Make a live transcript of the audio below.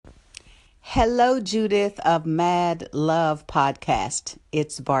Hello, Judith of Mad Love Podcast.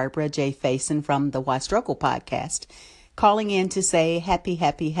 It's Barbara J. Faison from the Why Struggle Podcast, calling in to say happy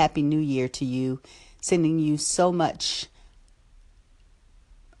New Year to you, sending you so much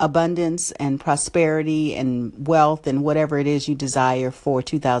abundance and prosperity and wealth and whatever it is you desire for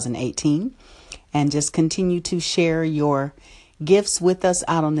 2018. And just continue to share your gifts with us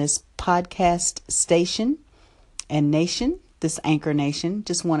out on this podcast station and nation. This Anchor Nation.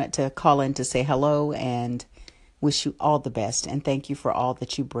 Just wanted to call in to say hello and wish you all the best. And thank you for all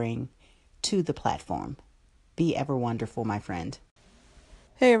that you bring to the platform. Be ever wonderful, my friend.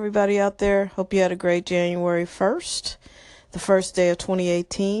 Hey, everybody out there. Hope you had a great January 1st, the first day of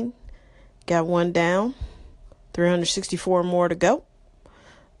 2018. Got one down, 364 more to go.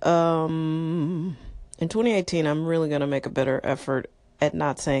 In 2018, I'm really going to make a better effort at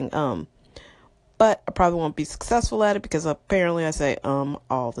not saying but I probably won't be successful at it because apparently I say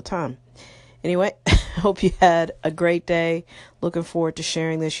all the time. Anyway, hope you had a great day. Looking forward to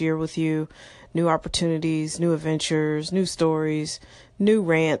sharing this year with you. New opportunities, new adventures, new stories, new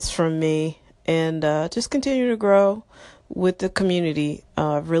rants from me, and just continue to grow with the community.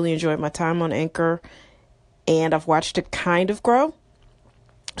 I've really enjoyed my time on Anchor, and I've watched it kind of grow.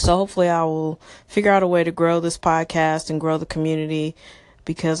 So hopefully I will figure out a way to grow this podcast and grow the community,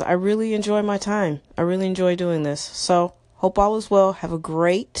 because I really enjoy my time. I really enjoy doing this. So hope all is well. Have a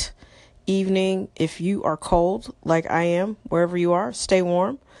great evening. If you are cold like I am, wherever you are, stay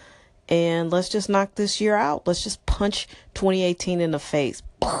warm. And let's just knock this year out. Let's just punch 2018 in the face.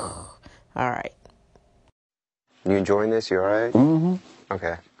 All right. You enjoying this? You all right? Mm-hmm.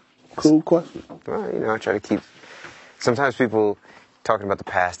 Okay. Cool question. Well, I try to keep... Sometimes people talking about the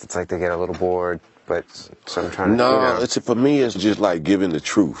past, it's like they get a little bored. But so I'm trying to... No, for me, it's just like giving the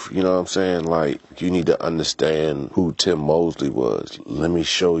truth. You know what I'm saying? Like, you need to understand who Tim Mosley was. Let me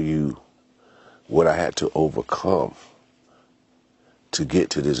show you what I had to overcome to get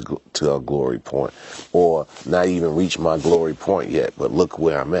to a glory point. Or not even reach my glory point yet, but look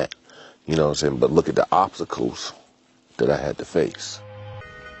where I'm at. You know what I'm saying? But look at the obstacles that I had to face.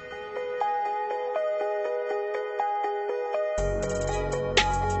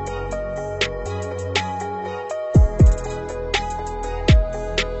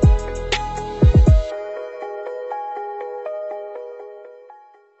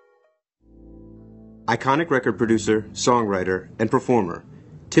 Iconic record producer, songwriter, and performer,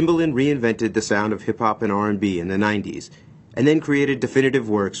 Timbaland reinvented the sound of hip-hop and R&B in the 90s, and then created definitive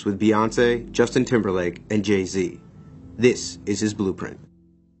works with Beyonce, Justin Timberlake, and Jay-Z. This is his blueprint.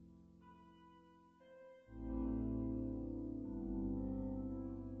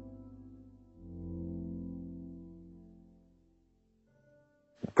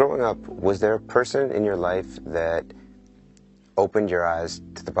 Growing up, was there a person in your life that opened your eyes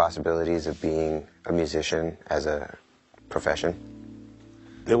to the possibilities of being a musician as a profession?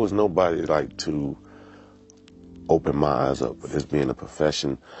 There was nobody like to open my eyes up as being a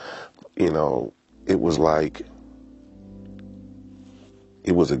profession. You know, it was like,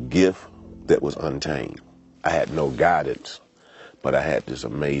 it was a gift that was untamed. I had no guidance, but I had this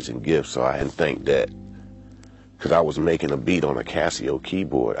amazing gift, so I didn't think that, because I was making a beat on a Casio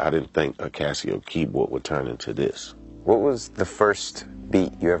keyboard, I didn't think a Casio keyboard would turn into this. What was the first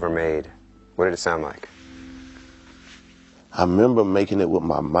beat you ever made? What did it sound like? I remember making it with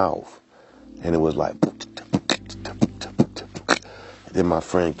my mouth, and it was like... Then my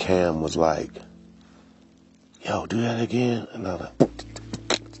friend Cam was like, yo, do that again? And I was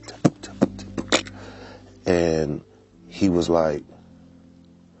like... And he was like,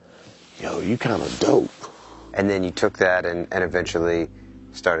 yo, you kind of dope. And then you took that and eventually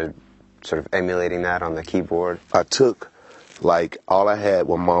started sort of emulating that on the keyboard? I took, like, all I had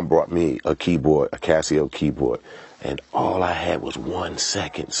when Mom brought me a keyboard, a Casio keyboard, and all I had was 1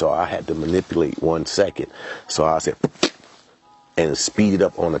 second, so I had to manipulate 1 second. So I said, and speed it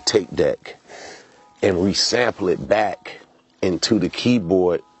up on a tape deck, and resample it back into the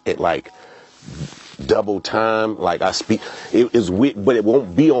keyboard at, like, double time. Like, I speak, it is weird, but it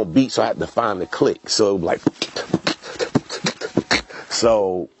won't be on beat, so I had to find the click. So, like,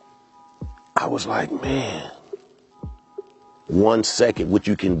 so I was like, man, 1 second, what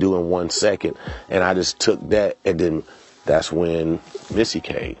you can do in 1 second. And I just took that, and then that's when Missy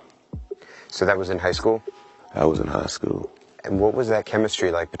came. So that was in high school? I was in high school. And what was that chemistry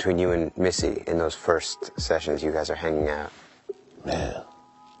like between you and Missy in those first sessions you guys are hanging out? Man.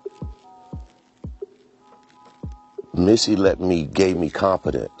 Missy gave me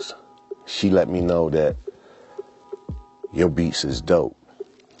confidence. She let me know that your beats is dope.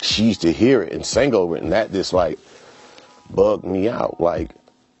 She used to hear it and sing over it, and that just like bugged me out. Like,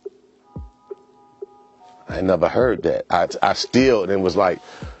 I never heard that. I still, and it was like,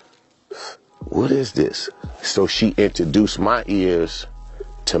 what is this? So she introduced my ears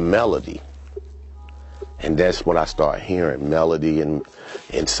to melody. And that's when I started hearing melody and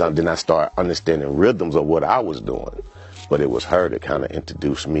some, then I started understanding rhythms of what I was doing. But it was her that kind of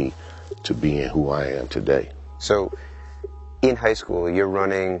introduced me to being who I am today. So in high school, you're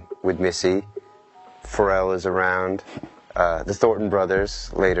running with Missy. Pharrell is around. The Thornton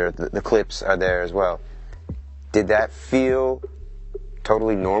brothers, later, the Clips are there as well. Did that feel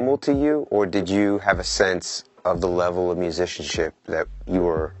totally normal to you, or did you have a sense of the level of musicianship that you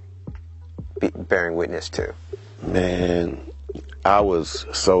were bearing witness to? Man, I was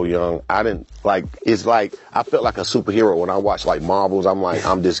so young. I didn't, like, it's like, I felt like a superhero when I watched, like, Marvels. I'm like,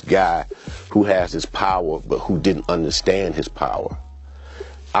 I'm this guy who has this power, but who didn't understand his power.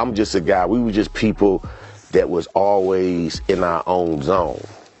 I'm just a guy, we were just people that was always in our own zone.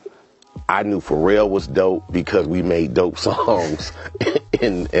 I knew Pharrell was dope because we made dope songs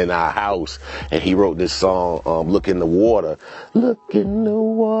in our house. And he wrote this song, Look in the Water. Look in the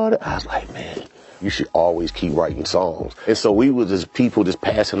water. I was like, man, you should always keep writing songs. And so we were just people just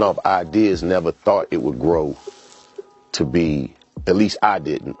passing off ideas, never thought it would grow to be, at least I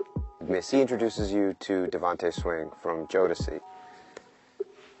didn't. Missy introduces you to Devontae Swing from Jodeci.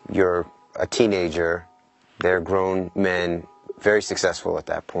 You're a teenager. They're grown men, very successful at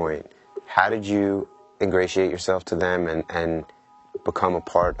that point. How did you ingratiate yourself to them and become a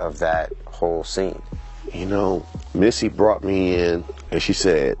part of that whole scene? You know, Missy brought me in and she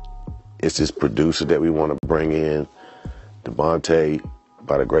said, it's this producer that we want to bring in. Devontae,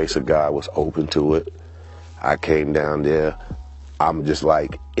 by the grace of God, was open to it. I came down there. I'm just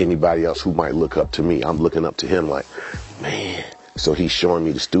like anybody else who might look up to me. I'm looking up to him like, man. So he's showing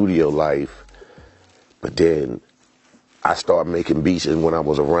me the studio life. But then I started making beats, and when I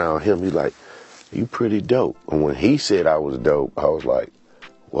was around him, he's like, you pretty dope. And when he said I was dope, I was like,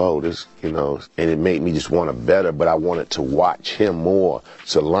 whoa, this, you know, and it made me just want to better, but I wanted to watch him more,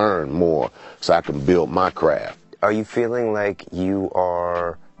 to learn more, so I can build my craft. Are you feeling like you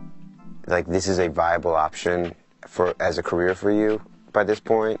are, like this is a viable option for as a career for you by this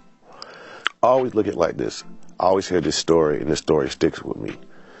point? I always look at it like this. I always hear this story, and this story sticks with me.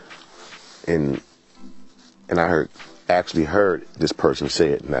 And I actually heard this person say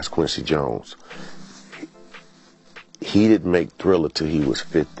it, and that's Quincy Jones. He didn't make Thriller till he was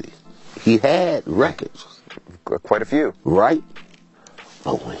 50. He had records. Quite a few. Right?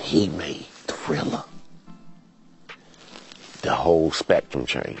 But when he made Thriller, the whole spectrum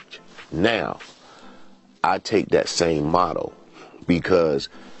changed. Now, I take that same motto because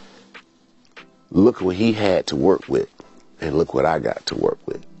look what he had to work with, and look what I got to work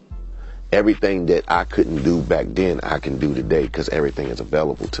with. Everything that I couldn't do back then, I can do today because everything is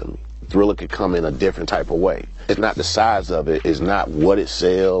available to me. Thriller could come in a different type of way. It's not the size of it, it's not what it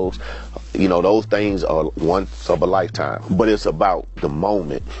sells. You know, those things are once of a lifetime, but it's about the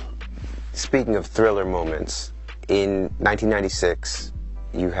moment. Speaking of Thriller moments, in 1996,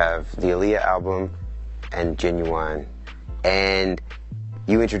 you have the Aaliyah album and Genuine, and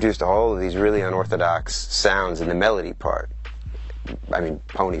you introduced all of these really unorthodox sounds in the melody part. I mean,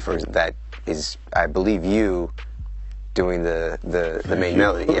 Pony, for that is, I believe, you doing the main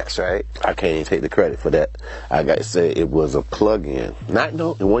melody, yes, right? I can't even take the credit for that. I got to say, it was a plug-in. It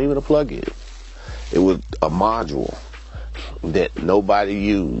wasn't even a plug-in. It was a module that nobody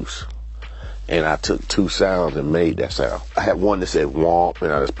used, and I took two sounds and made that sound. I had one that said womp,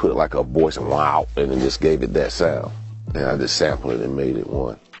 and I just put it like a voice and wow, and then just gave it that sound. And I just sampled it and made it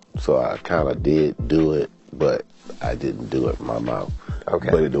one. So I kind of did do it, but I didn't do it with my mouth. Okay.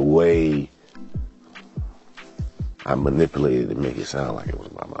 But the way I manipulated it to make it sound like it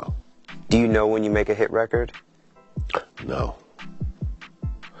was my mouth. Do you know when you make a hit record? No.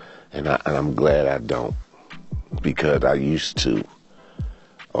 And I'm glad I don't, because I used to.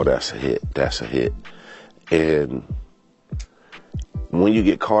 Oh, that's a hit. That's a hit. And when you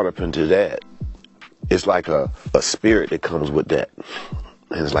get caught up into that, it's like a spirit that comes with that.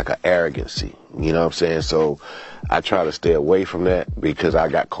 And it's like an arrogancy. You know what I'm saying? So I try to stay away from that because I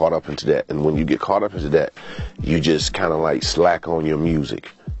got caught up into that. And when you get caught up into that, you just kind of like slack on your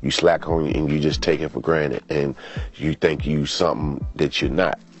music. You slack on and you just take it for granted. And you think you something that you're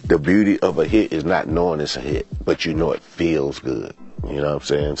not. The beauty of a hit is not knowing it's a hit, but you know it feels good. You know what I'm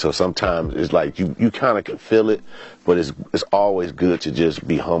saying? So sometimes it's like you kind of can feel it, but it's always good to just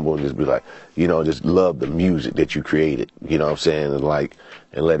be humble and just be like, you know, just love the music that you created. You know what I'm saying? And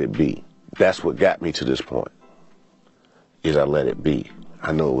let it be. That's what got me to this point, is I let it be.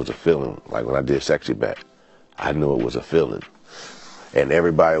 I know it was a feeling. Like when I did Sexy Back, I knew it was a feeling. And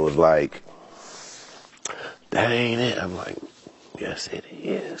everybody was like, that ain't it. I'm like, yes, it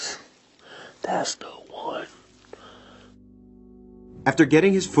is. That's the one. After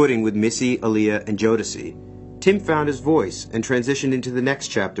getting his footing with Missy, Aaliyah, and Jodeci, Tim found his voice and transitioned into the next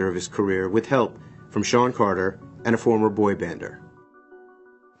chapter of his career with help from Sean Carter and a former boy bander.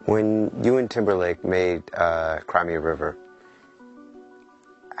 When you and Timberlake made Cry Me a River,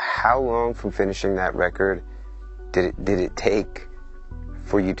 how long from finishing that record did it take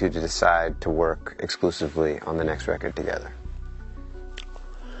for you two to decide to work exclusively on the next record together?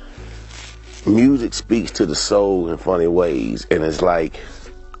 Music speaks to the soul in funny ways, and it's like,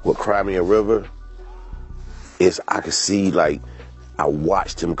 with Cry Me a River, I could see, like, I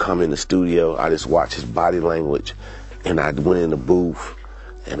watched him come in the studio, I just watched his body language, and I went in the booth,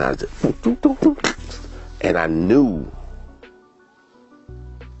 and I knew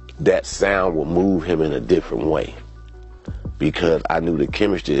that sound would move him in a different way, because I knew the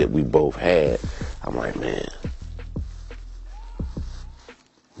chemistry that we both had. I'm like, man,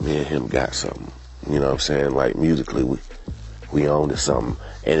 me and him got something, you know what I'm saying? Like, musically, we owned something.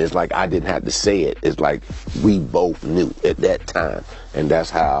 And it's like, I didn't have to say it. It's like, we both knew at that time. And that's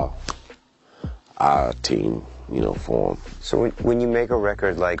how our team, formed. So when you make a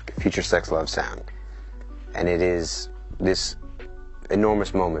record like Future Sex Love Sound, and it is this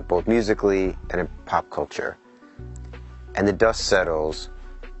enormous moment, both musically and in pop culture, and the dust settles,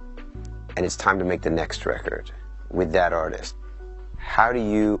 and it's time to make the next record with that artist, how do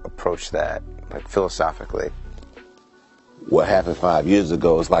you approach that, like, philosophically? What happened 5 years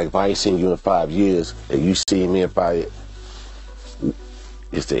ago is like, if I ain't seen you in 5 years and you see me in 5 years,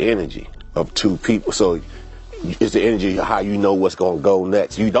 it's the energy of two people. So it's the energy of how you know what's going to go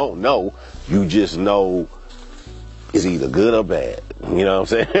next. You don't know, you just know it's either good or bad. You know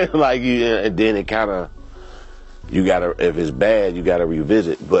what I'm saying? Like, and then it kind of, you gotta, if it's bad, you gotta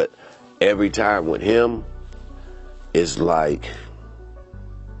revisit. But every time with him, it's like,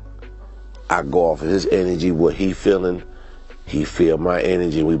 I go off of his energy, what he feeling, he feel my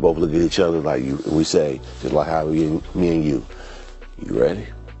energy. We both look at each other like, we say, just like how me and you ready?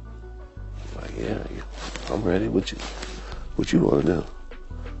 I'm like, yeah, I'm ready. What you want to do?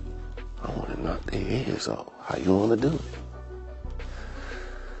 I want to knock their heads off. How you want to do it?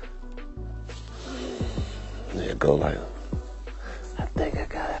 Yeah, go like, I think I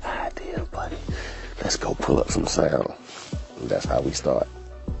got an idea, buddy. Let's go pull up some sound. And that's how we start.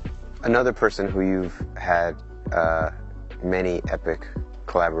 Another person who you've had many epic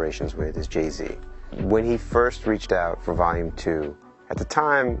collaborations with is Jay-Z. When he first reached out for Volume 2, at the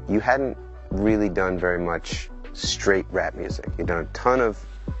time, you hadn't really done very much straight rap music. You'd done a ton of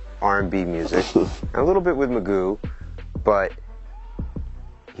R&B music, a little bit with Magoo, but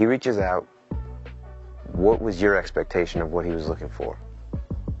he reaches out. What was your expectation of what he was looking for?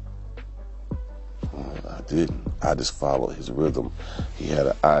 I didn't. I just followed his rhythm. He had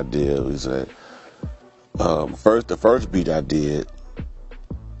an idea. He said, the first beat I did,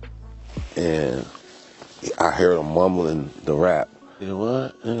 and I heard him mumbling the rap. You know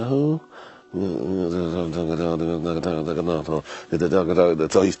what? You know who?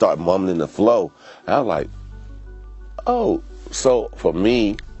 So he started mumbling the flow. And I was like, oh. So for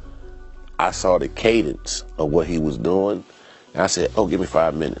me, I saw the cadence of what he was doing. And I said, oh, give me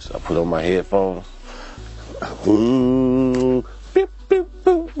 5 minutes. I put on my headphones.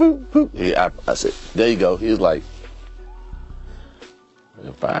 Yeah, I said, there you go. He was like,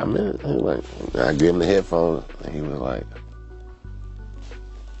 in 5 minutes. He was like, I gave him the headphones, and he was like,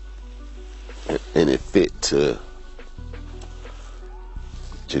 and it fit to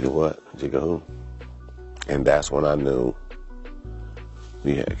Jigga what? Jigga who? And that's when I knew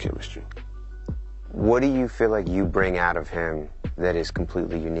we had chemistry. What do you feel like you bring out of him that is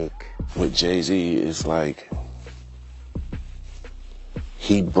completely unique? With Jay-Z, it's like,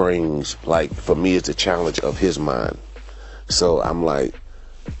 he brings, like, for me, it's a challenge of his mind. So I'm like,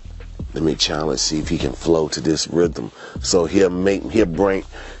 let me challenge, see if he can flow to this rhythm. So he'll bring,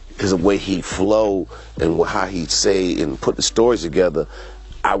 because the way he flow and how he say and put the stories together,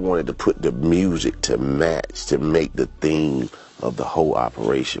 I wanted to put the music to match, to make the theme of the whole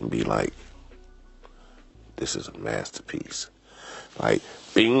operation be like, this is a masterpiece. Like,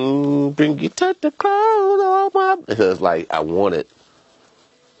 bing, bing, you touch the clothes on my... It's like, I wanted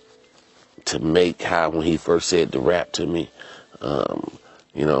to make how, when he first said the rap to me,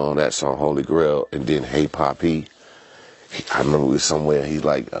 on that song, Holy Grail, and then Hey Papi, I remember we were somewhere, he's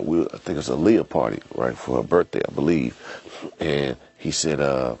like, I think it was a Leah party, right, for her birthday, I believe. And he said,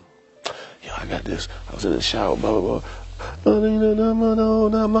 yo, I got this. I was in the shower, blah, blah, blah. And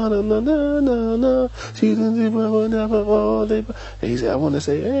he said, I want to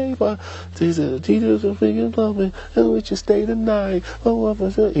say, hey, but he said, Jesus will figure love me, and we should stay tonight.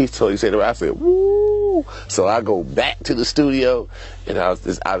 He said, I said, woo. So I go back to the studio, and I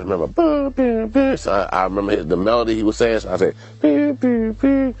remember, so I remember the melody he was saying, so I said,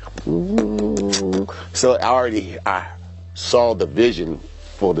 so I saw the vision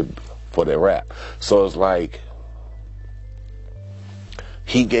for the rap. So it's like,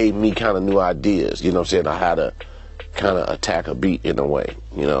 he gave me kind of new ideas, you know what I'm saying, on how to kind of attack a beat in a way,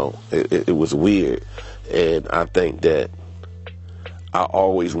 you know. It was weird. And I think that I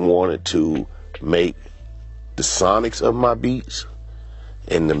always wanted to make the sonics of my beats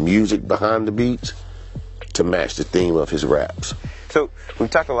and the music behind the beats to match the theme of his raps. So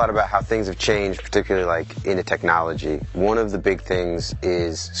we've talked a lot about how things have changed, particularly like in the technology. One of the big things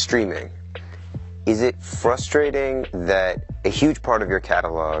is streaming. Is it frustrating that a huge part of your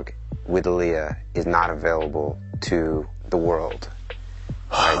catalog with Aaliyah is not available to the world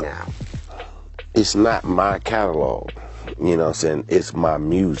right now? It's not my catalog, you know what I'm saying? It's my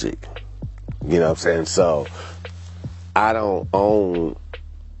music, you know what I'm saying? So I don't own,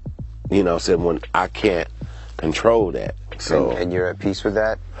 you know what I'm saying, when I can't control that. So and you're at peace with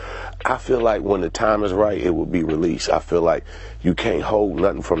that? I feel like when the time is right, it will be released. I feel like you can't hold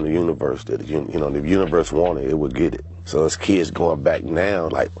nothing from the universe. That you know, the universe wanted, it would get it. So as kids going back now,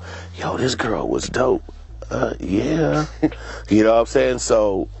 like, yo, this girl was dope. Yeah. You know what I'm saying?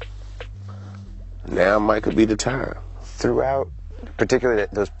 So now might could be the time. Throughout, particularly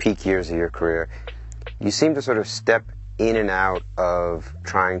those peak years of your career, you seem to sort of step in and out of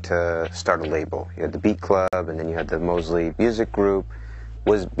trying to start a label. You had the Beat Club, and then you had the Mosley Music Group.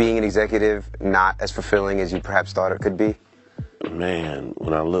 Was being an executive not as fulfilling as you perhaps thought it could be? Man,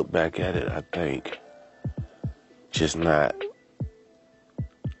 when I look back at it, I think just not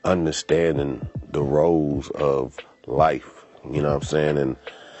understanding the roles of life, you know what I'm saying? And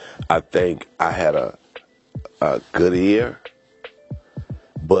I think I had a good ear,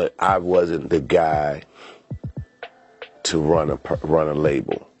 but I wasn't the guy to run a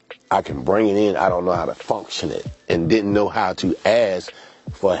label. I can bring it in, I don't know how to function it, and didn't know how to ask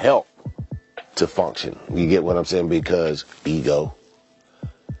for help to function. You get what I'm saying? Because ego.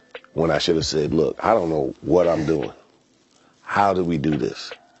 When I should have said, look, I don't know what I'm doing. How do we do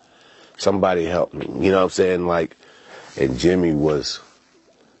this? Somebody help me. You know what I'm saying? Like, and Jimmy was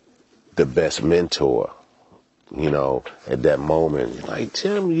the best mentor, you know, at that moment. Like,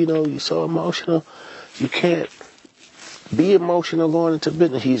 Tim, you know, you're so emotional. You can't be emotional going into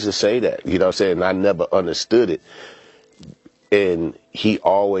business. He used to say that, you know what I'm saying? And I never understood it. And he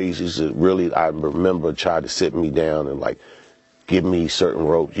always used to really, I remember, tried to sit me down and like give me certain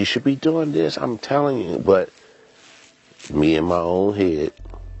ropes. You should be doing this, I'm telling you. But me in my own head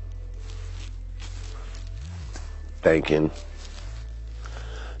thinking,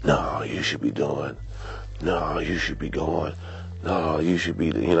 no, you should be doing, no, you should be going, no, you should be,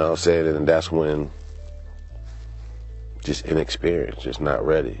 you know what I'm saying? And that's when just inexperience, just not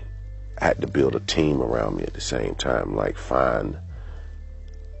ready. I had to build a team around me at the same time, like find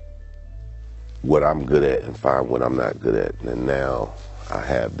what I'm good at and find what I'm not good at. And now I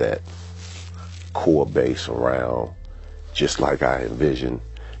have that core base around just like I envisioned,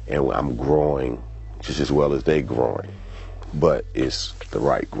 and I'm growing just as well as they growing, but it's the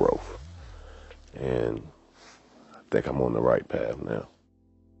right growth. And I think I'm on the right path now.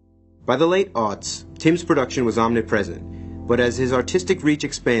 By the late aughts, Tim's production was omnipresent. But as his artistic reach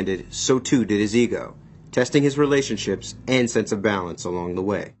expanded, so too did his ego, testing his relationships and sense of balance along the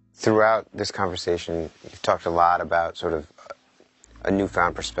way. Throughout this conversation, you've talked a lot about sort of a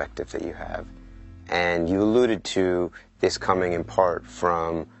newfound perspective that you have. And you alluded to this coming in part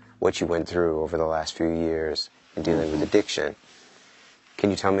from what you went through over the last few years in dealing with addiction. Can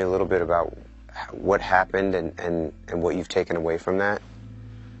you tell me a little bit about what happened and what you've taken away from that?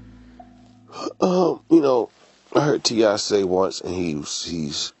 You know, I heard T.I. say once, and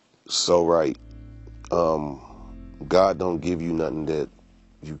he's so right. God don't give you nothing that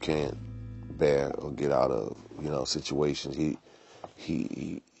you can't bear or get out of, you know, situations.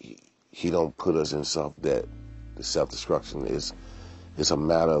 He don't put us in stuff that the self-destruction is. It's a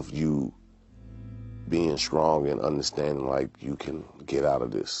matter of you being strong and understanding, like, you can get out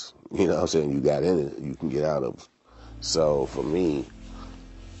of this. You know what I'm saying? You got in it, you can get out of it. So for me,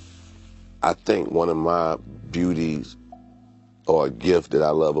 I think one of my beauties or a gift that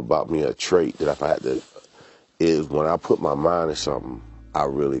I love about me, a trait that I've had to, is when I put my mind to something, I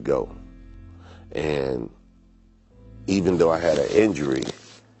really go. And even though I had an injury,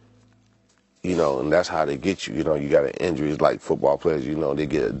 you know, and that's how they get you. You know, you got an injury. It's like football players, you know, they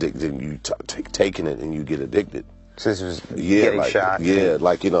get addicted, and you taking it, and you get addicted. So this was getting shot? Yeah,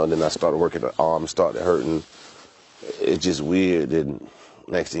 like, you know, and then I started working, the arm started hurting. It's just weird, and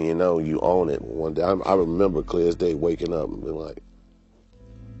next thing you know, you own it. One day, I remember clear as day waking up and being like,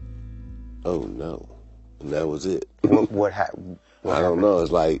 oh no, and that was it. What happened? I don't know,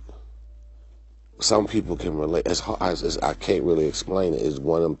 it's like, some people can relate. As hard as I can't really explain it. It's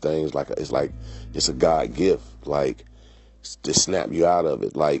one of them things. Like it's a God gift. Like to snap you out of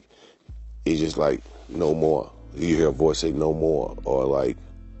it. Like it's just like no more. You hear a voice say no more, or like,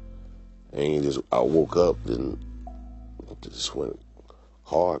 and you just I woke up and just went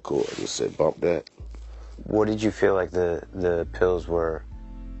hardcore. Just said bump that. What did you feel like the pills were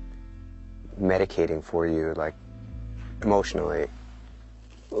medicating for you, like emotionally?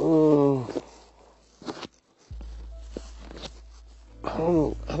 I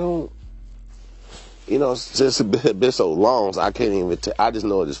don't, you know, it's just been so long, so I can't even I just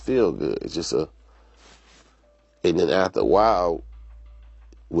know it just feel good. It's just and then after a while,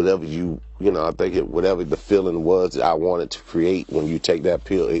 whatever you know, I think whatever the feeling was that I wanted to create when you take that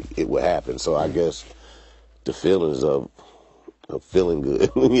pill, it would happen. So I guess the feelings of feeling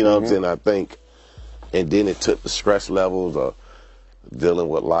good, you know what I'm saying, I think, and then it took the stress levels of dealing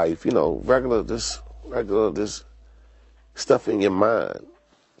with life, you know, regular stuff in your mind.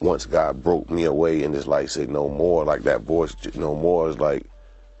 Once God broke me away and just like said no more, like that voice, no more, is like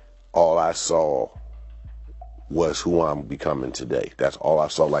all I saw was who I'm becoming today. That's all I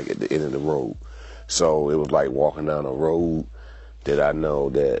saw, like at the end of the road. So it was like walking down a road that I know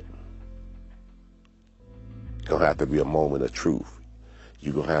that gonna have to be a moment of truth.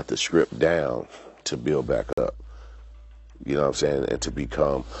 You're gonna have to strip down to build back up. You know what I'm saying? And to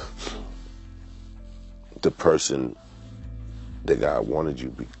become the person that God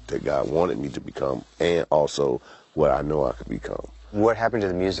wanted me to become, and also what I know I could become. What happened to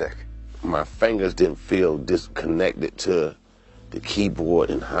the music? My fingers didn't feel disconnected to the keyboard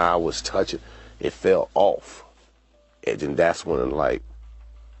and how I was touching. It fell off. And then that's when, like,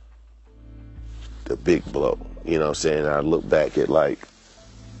 the big blow. You know what I'm saying? I look back at, like,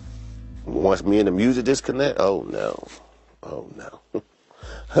 once me and the music disconnect, oh no.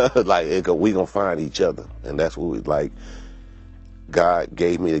 Like, we gonna find each other. And that's what we, like, God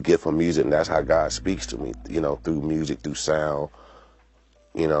gave me the gift of music, and that's how God speaks to me, you know, through music, through sound,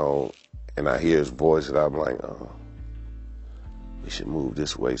 you know, and I hear his voice, and I'm like, oh, we should move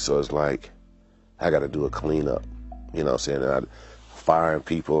this way. So it's like, I got to do a cleanup, you know what I'm saying? And firing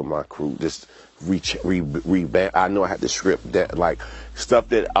people in my crew, just revamp. I know I had to strip that, like, stuff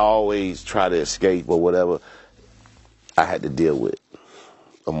that I always try to escape or whatever, I had to deal with.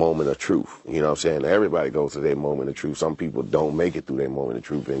 A moment of truth, you know what I'm saying? Everybody goes through their moment of truth. Some people don't make it through their moment of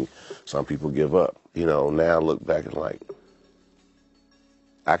truth, and some people give up. You know, now I look back and like,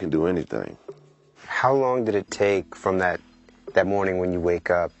 I can do anything. How long did it take from that morning when you wake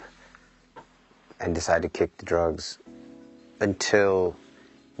up and decide to kick the drugs until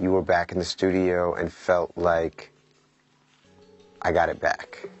you were back in the studio and felt like, I got it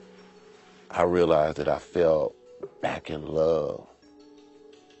back? I realized that I fell back in love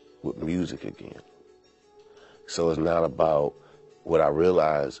with music again. So it's not about, what I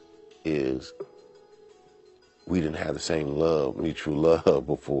realized is we didn't have the same love, mutual love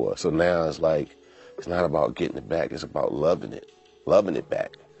before. So now it's like, it's not about getting it back, it's about loving it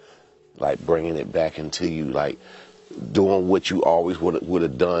back. Like bringing it back into you, like doing what you always would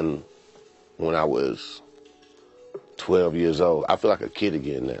have done when I was 12 years old. I feel like a kid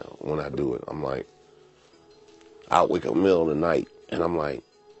again now when I do it. I'm like, I'll wake up in the middle of the night and I'm like,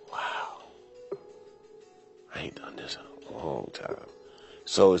 I ain't done this in a long time.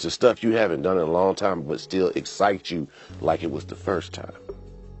 So it's the stuff you haven't done in a long time, but still excites you like it was the first time.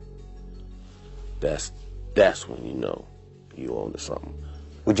 That's when you know you own to something.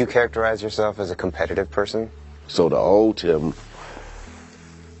 Would you characterize yourself as a competitive person? So the old Tim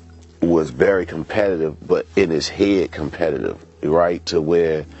was very competitive, but in his head competitive, right? To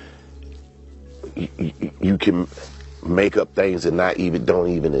where you can make up things that don't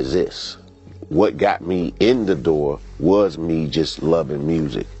even exist. What got me in the door was me just loving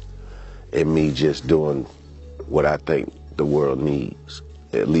music and me just doing what I think the world needs,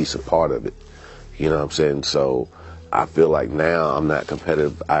 at least a part of it. You know what I'm saying? So I feel like now I'm not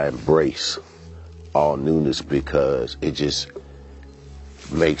competitive. I embrace all newness because it just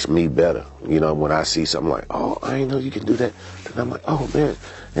makes me better. You know, when I see something like, oh, I didn't know you can do that. Then I'm like, oh, man.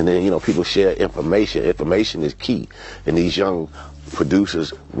 And then, you know, people share information. Information is key. And these young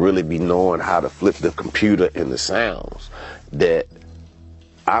producers really be knowing how to flip the computer and the sounds that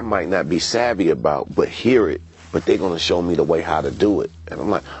I might not be savvy about, but hear it, but they're going to show me the way how to do it. And I'm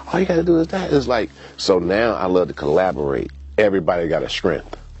like, all you got to do is that. It's like, so now I love to collaborate. Everybody got a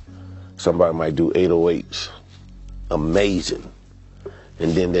strength. Somebody might do 808s. Amazing.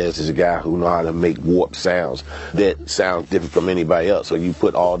 And then there's this guy who know how to make warped sounds that sound different from anybody else. So you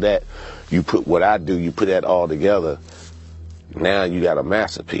put all that, you put what I do, you put that all together. Now you got a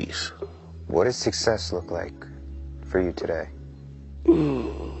masterpiece. What does success look like for you today?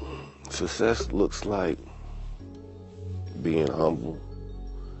 Success looks like being humble,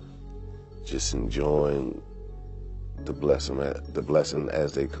 just enjoying the blessing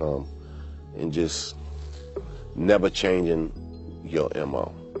as they come, and just never changing your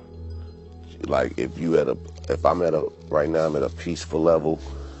MO. Like if I'm right now I'm at a peaceful level.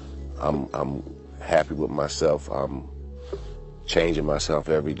 I'm happy with myself. I'm changing myself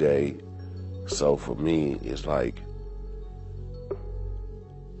every day. So for me, it's like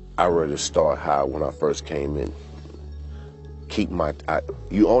I rather start high when I first came in.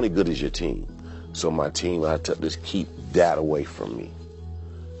 You only good as your team. So my team, just keep that away from me.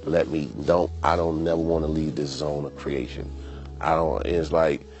 I don't never want to leave this zone of creation. It's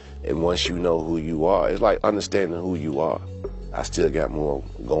like, and once you know who you are, it's like understanding who you are. I still got more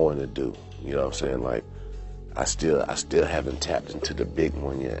going to do. You know what I'm saying? Like, I still haven't tapped into the big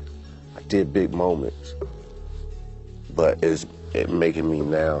one yet. I did big moments, but it's making me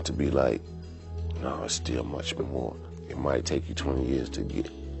now to be like, no, it's still much more. It might take you 20 years to get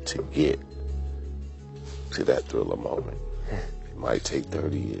to that thriller moment. It might take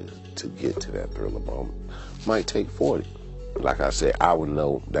 30 years to get to that thriller moment. It might take 40. Like I said, I would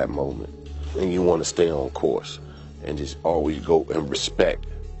know that moment. And you want to stay on course and just always go and respect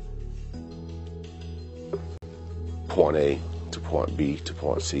point A to point B to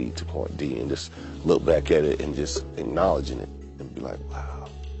point C to point D, and just look back at it and just acknowledging it and be like, wow,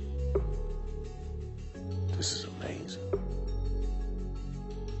 this is amazing.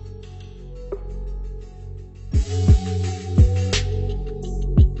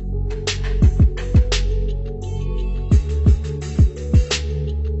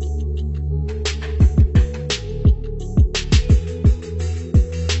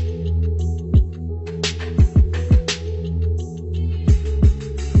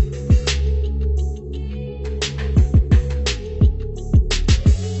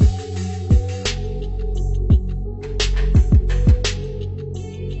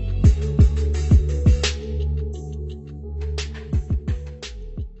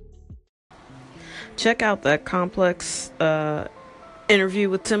 Check out that Complex interview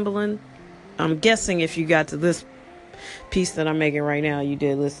with Timbaland. I'm guessing if you got to this piece that I'm making right now, you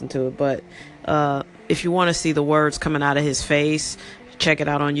did listen to it. But if you want to see the words coming out of his face, check it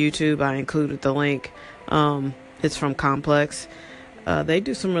out on YouTube. I included the link. It's from Complex. They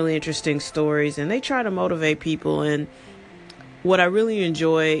do some really interesting stories, and they try to motivate people. And what I really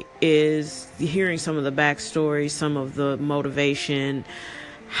enjoy is hearing some of the backstory, some of the motivation,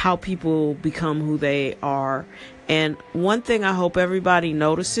 how people become who they are. And one thing I hope everybody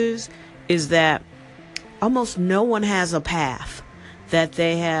notices is that almost no one has a path that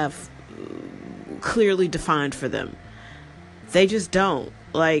they have clearly defined for them. They just don't.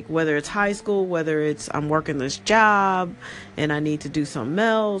 Like, whether it's high school, whether it's I'm working this job and I need to do something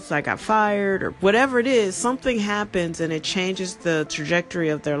else, I got fired, or whatever it is, something happens and it changes the trajectory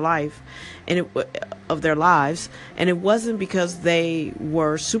of their life and of their lives. And it wasn't because they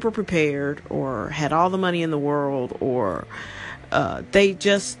were super prepared or had all the money in the world, or they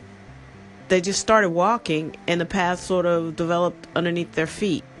just started walking and the path sort of developed underneath their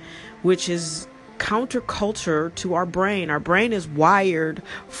feet, which is counterculture to our brain. Our brain is wired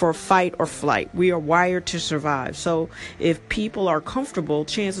for fight or flight. We are wired to survive. So if people are comfortable,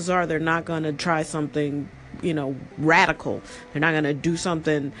 chances are they're not going to try something, radical. They're not going to do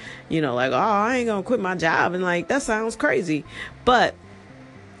something, like, oh, I ain't going to quit my job. And like, that sounds crazy. But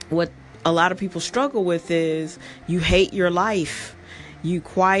what a lot of people struggle with is you hate your life. You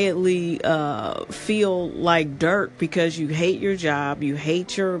quietly feel like dirt because you hate your job. You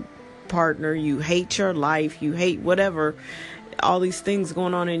hate your partner, you hate your life, you hate whatever, all these things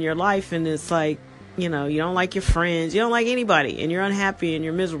going on in your life, and it's like, you don't like your friends, you don't like anybody, and you're unhappy and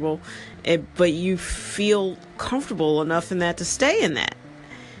you're miserable, but you feel comfortable enough in that to stay in that,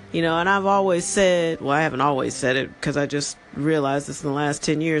 and I've always said, well, I haven't always said it because I just realized this in the last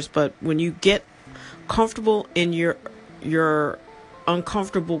 10 years, but when you get comfortable in your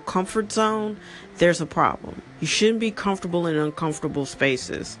uncomfortable comfort zone, there's a problem. You shouldn't be comfortable in uncomfortable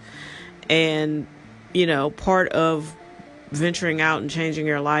spaces. And, part of venturing out and changing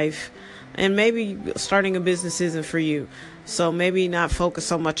your life, And maybe starting a business isn't for you. So maybe not focus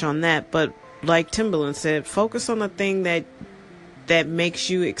so much on that. But like Timbaland said, focus on the thing that makes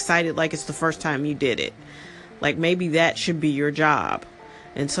you excited like it's the first time you did it. Like maybe that should be your job.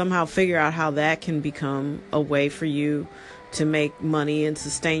 And somehow figure out how that can become a way for you to make money and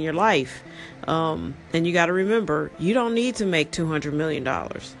sustain your life. And you got to remember, you don't need to make $200 million.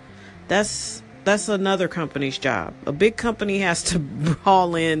 That's another company's job. A big company has to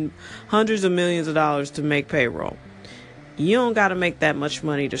haul in hundreds of millions of dollars to make payroll. You don't got to make that much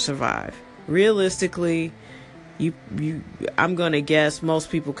money to survive. Realistically, I'm going to guess most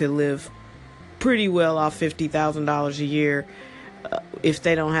people could live pretty well off $50,000 a year if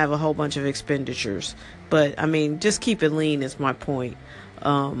they don't have a whole bunch of expenditures. But I mean, just keep it lean is my point.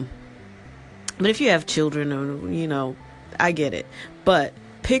 But if you have children, I get it. But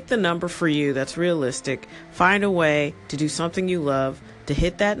pick the number for you that's realistic. Find a way to do something you love to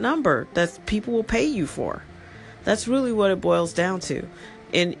hit that number that people will pay you for. That's really what it boils down to.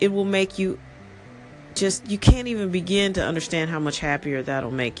 And it will make you you can't even begin to understand how much happier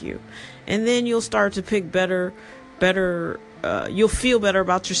that'll make you. And then you'll start to pick better, you'll feel better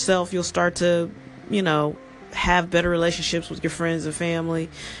about yourself. You'll start to, have better relationships with your friends and family.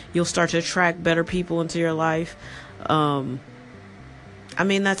 You'll start to attract better people into your life. That's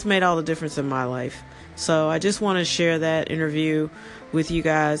made all the difference in my life. So I just want to share that interview with you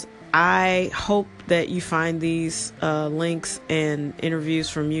guys. I hope that you find these links and interviews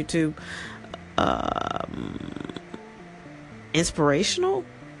from YouTube inspirational.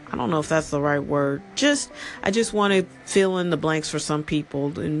 I don't know if that's the right word. I just want to fill in the blanks for some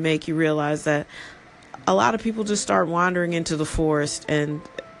people and make you realize that a lot of people just start wandering into the forest and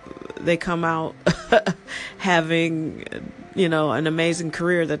they come out having, an amazing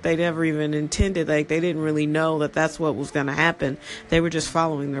career that they never even intended. Like they didn't really know that that's what was going to happen. They were just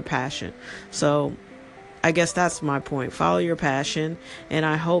following their passion. So I guess that's my point. Follow your passion. And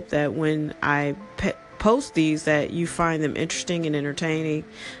I hope that when I post these that you find them interesting and entertaining.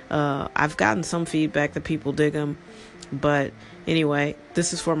 I've gotten some feedback that people dig them. But anyway,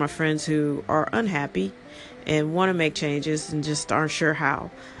 this is for my friends who are unhappy and want to make changes and just aren't sure how.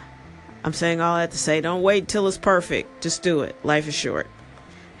 I'm saying all that to say, don't wait till it's perfect. Just do it. Life is short.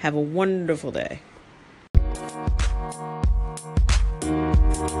 Have a wonderful day.